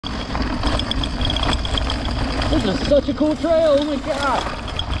This is such a cool trail, oh my god!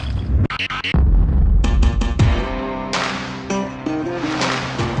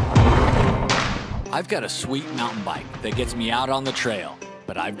 I've got a sweet mountain bike that gets me out on the trail,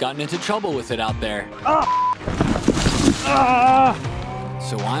 but I've gotten into trouble with it out there.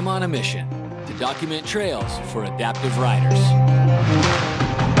 So I'm on a mission to document trails for adaptive riders.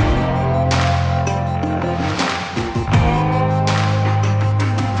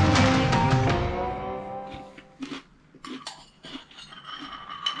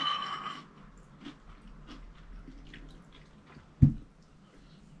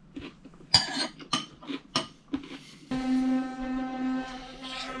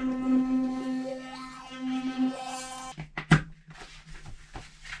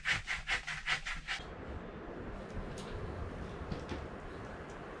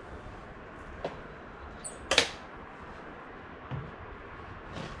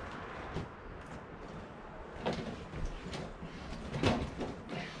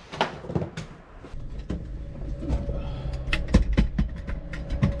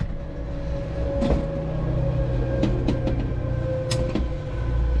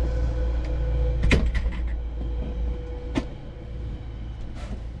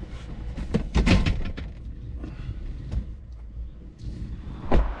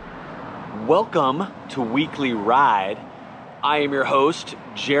 Welcome to Weekly Ride. I am your host,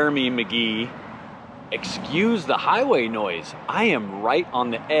 Jeremy McGhee. Excuse the highway noise. I am right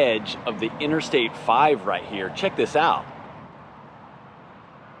on the edge of the Interstate 5 right here. Check this out.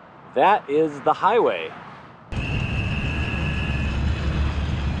 That is the highway.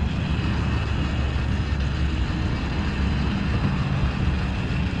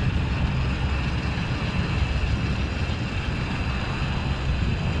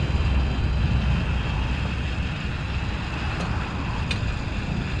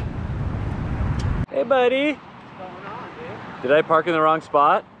 Hey buddy. What's going on, dude? Did I park in the wrong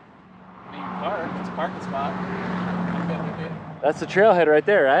spot? I mean, park. It's a parking spot. Okay. That's the trailhead right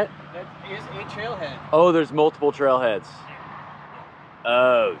there, right? That is a trailhead. Oh, there's multiple trailheads.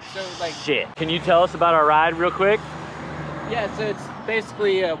 Oh, So, like, shit. Can you tell us about our ride real quick? yeah, so it's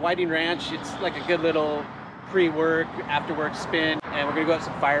basically a Whiting Ranch. It's like a good little pre-work, after-work spin. And we're going to go up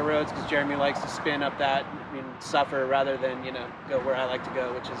some fire roads because Jeremy likes to spin up that, suffer rather than, go where I like to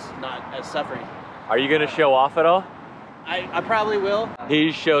go, which is not as suffering. Are you gonna show off at all? I probably will.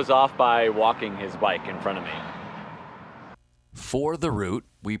 He shows off by walking his bike in front of me. For the route,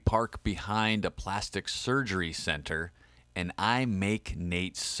 we park behind a plastic surgery center, and I make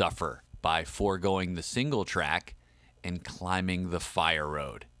Nate suffer by foregoing the single track and climbing the fire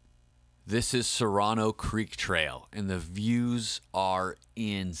road. This is Serrano Creek Trail, and the views are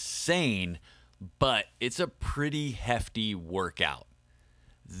insane, but it's a pretty hefty workout.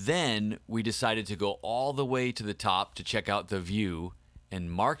 Then we decided to go all the way to the top to check out the view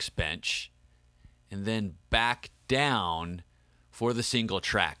and Mark's bench, and then back down for the single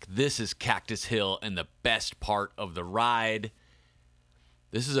track. This is Cactus Hill and the best part of the ride.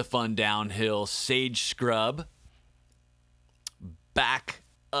 This is a fun downhill sage scrub. Back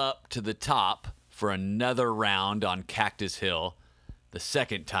up to the top for another round on Cactus Hill. The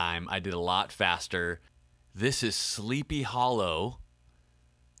second time I did a lot faster. This is Sleepy Hollow.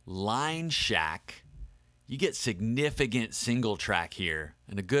 Line Shack. You get significant single track here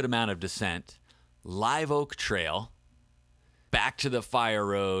and a good amount of descent. Live Oak Trail. Back to the fire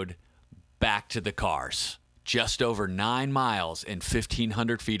road. Back to the cars. Just over 9 miles and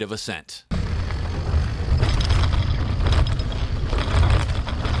 1,500 feet of ascent.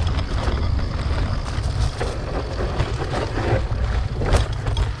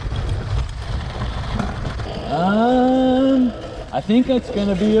 I think it's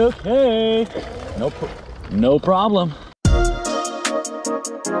gonna be okay. No problem.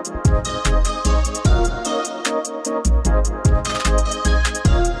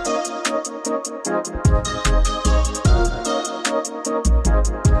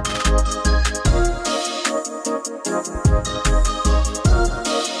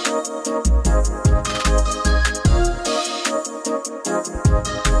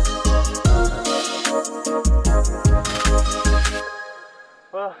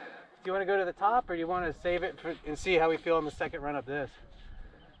 Well, do you want to go to the top, or do you want to save it and see how we feel on the second run up this?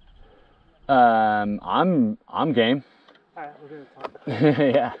 I'm game. All right, we'll go to the top.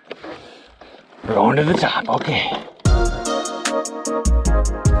 Yeah. We're going to the top, okay.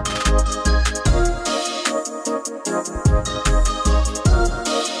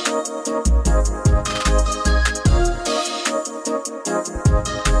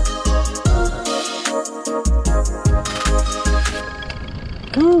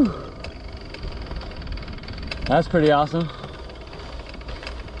 Whew. That's pretty awesome.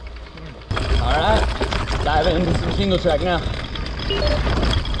 All right, dive into some single track now.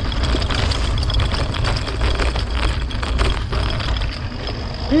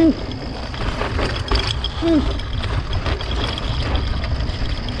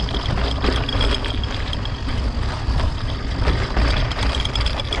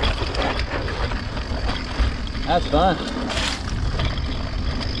 That's fun.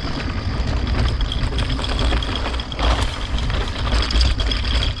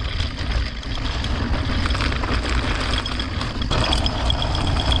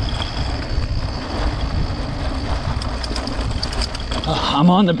 I'm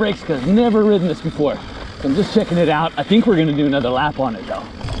on the brakes because I've never ridden this before. So I'm just checking it out. I think we're gonna do another lap on it though.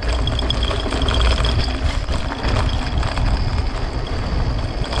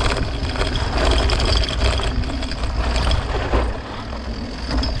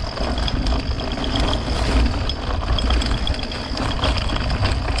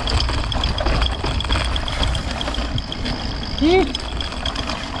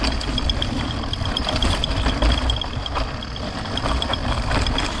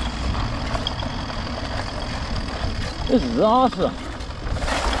 This is awesome.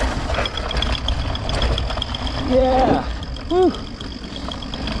 Yeah. Woo.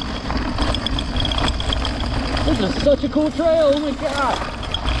 This is such a cool trail. Oh my God.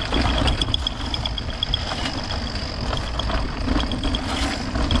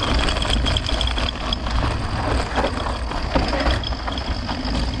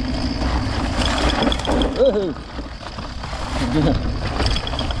 Woohoo.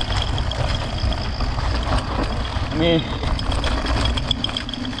 I mean,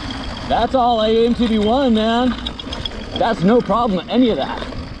 that's all aMTB 1, man. That's no problem, any of that.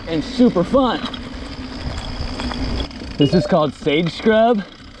 And super fun. This is called Sage Scrub.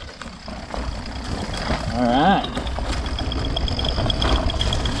 All right.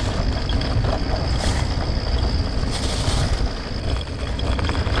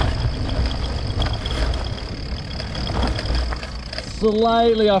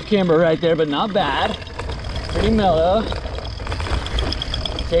 Slightly off camera right there, but not bad. Pretty mellow.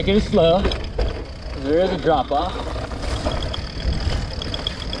 Taking it slow. There is a drop off.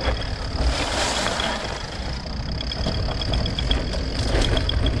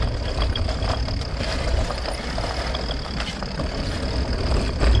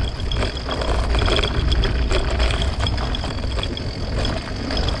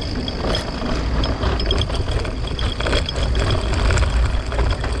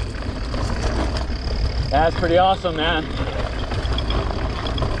 That's pretty awesome, man.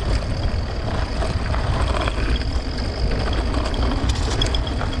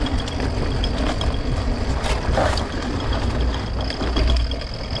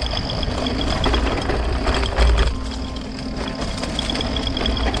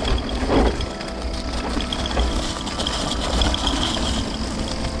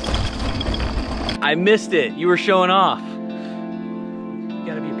 I missed it. You were showing off. You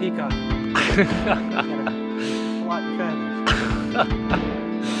gotta be a peacock. Flap your feathers.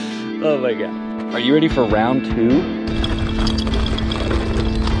 Oh my God. Are you ready for round 2?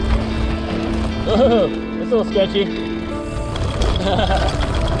 Oh, it's a little sketchy.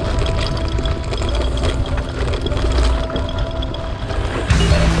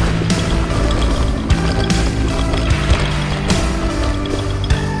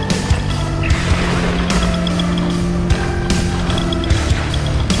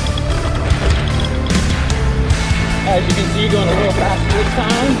 As you can see, going a little faster this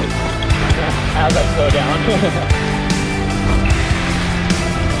time as I slow down.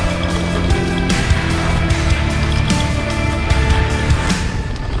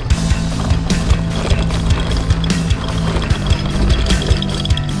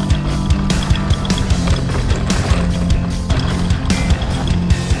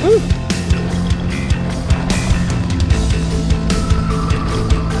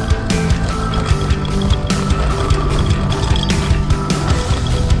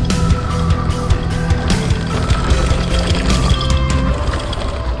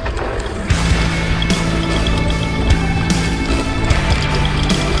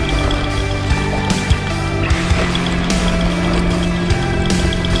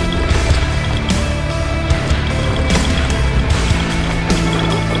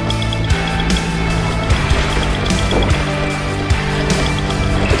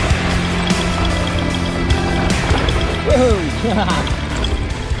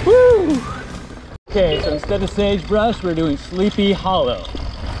 Woo! Okay, so instead of sagebrush, we're doing Sleepy Hollow.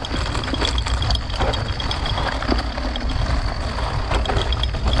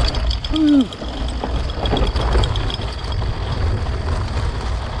 Woo.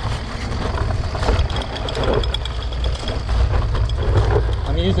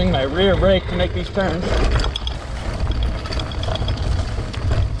 clear a brake to make these turns.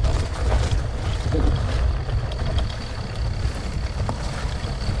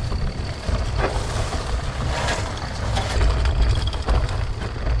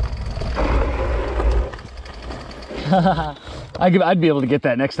 I'd be able to get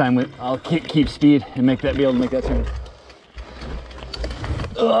that next time. I'll keep speed and be able to make that turn.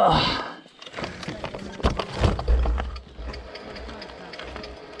 Ugh.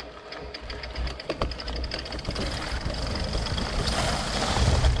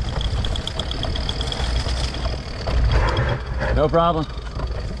 No problem.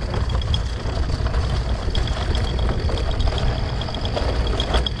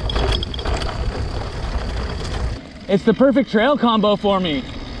 It's the perfect trail combo for me.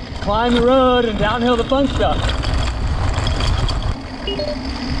 Climb the road and downhill the fun stuff.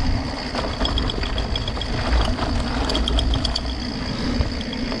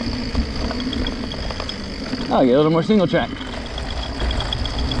 I'll get a little more single track.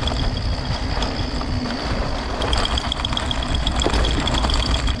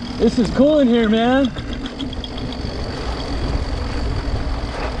 This is cool in here, man.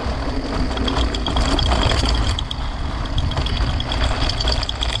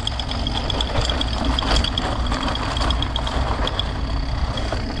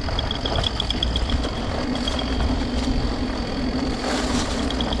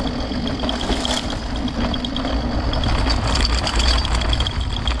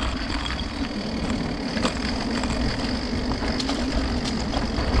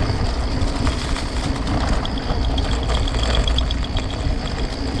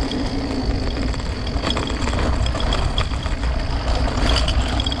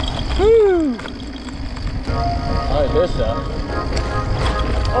 This up.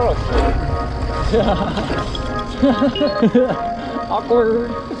 Oh shit.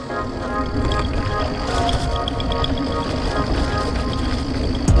 Awkward.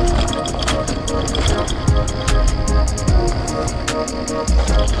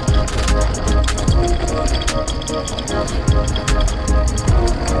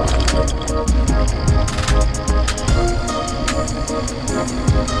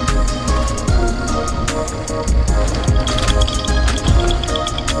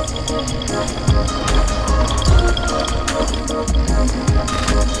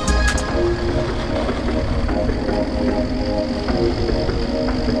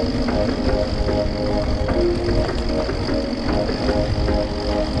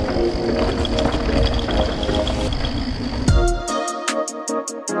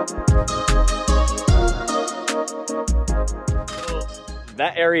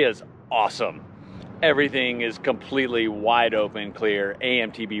 That area is awesome. Everything is completely wide open, clear,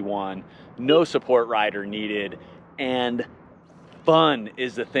 aMTB 1, no support rider needed, and fun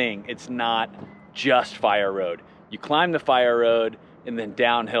is the thing. It's not just fire road. You climb the fire road and then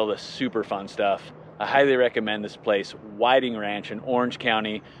downhill the super fun stuff. I highly recommend this place, Whiting Ranch in Orange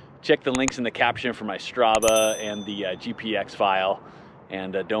County. Check the links in the caption for my Strava and the GPX file.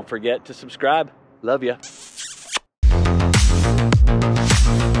 And don't forget to subscribe. Love ya.